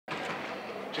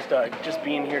Just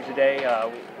being here today,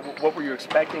 what were you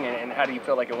expecting, and how do you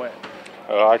feel like it went?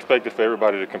 I expected for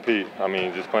everybody to compete. I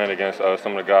mean, just playing against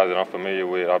some of the guys that I'm familiar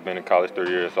with. I've been in college 3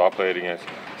 years, so I played against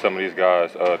some of these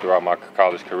guys throughout my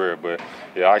college career. But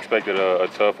yeah, I expected a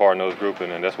tough, hard-nosed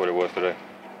grouping, and that's what it was today.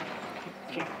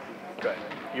 Go ahead.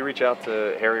 You reach out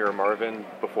to Harry or Marvin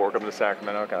before coming to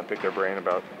Sacramento, kind of pick their brain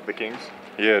about the Kings?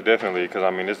 Yeah, definitely, because I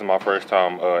mean, this is my first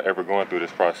time ever going through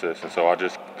this process, and so I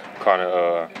just kind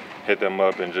of hit them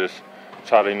up and just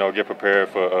try to, get prepared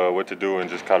for what to do and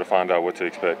just kind of find out what to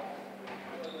expect.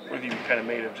 What have you kind of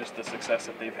made of just the success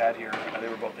that they've had here? They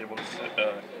were both able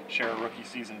to share a rookie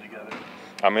season together.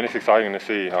 I mean, it's exciting to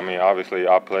see. I mean, obviously,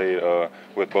 I played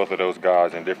with both of those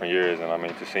guys in different years, and I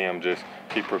mean, to see them just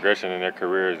keep progression in their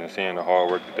careers and seeing the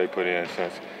hard work that they put in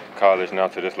since college now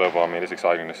to this level, I mean, it's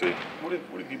exciting to see. What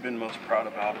have you been most proud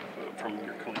about from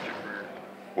your collegiate career?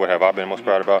 What have I been most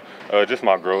proud about? Just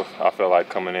my growth. I feel like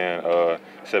coming in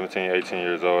 17, 18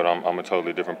 years old, I'm a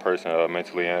totally different person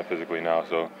mentally and physically now.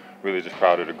 So really just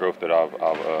proud of the growth that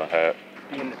I've had.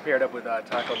 Being paired up with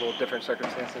Tacko, a little different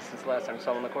circumstances since the last time you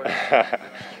saw him on the court?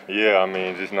 Yeah, I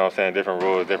mean, just, different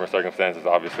rules, different circumstances,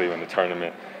 obviously, in the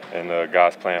tournament and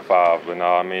guys playing five. But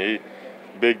no, I mean,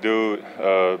 big dude,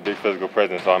 big physical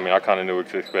presence. So, I mean, I kind of knew what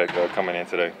to expect coming in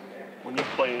today. When you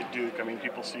play at Duke, I mean,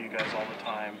 people see you guys all the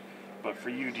time. But for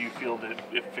you, do you feel that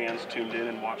if fans tuned in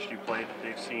and watched you play, that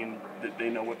they've seen, that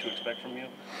they know what to expect from you?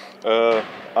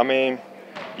 I mean,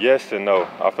 yes and no.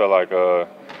 I feel like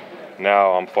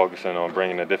now I'm focusing on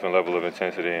bringing a different level of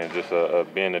intensity and just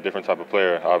being a different type of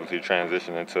player, obviously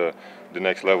transitioning to the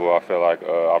next level. I feel like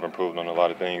I've improved on a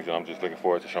lot of things, and I'm just looking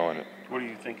forward to showing it. What do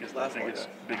you think is the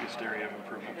biggest area of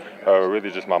improvement for you? Really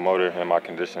just my motor and my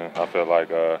condition. I feel like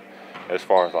as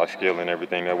far as like skill and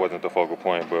everything, that wasn't the focal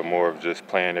point, but more of just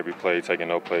playing every play, taking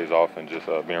no plays off, and just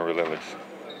being relentless.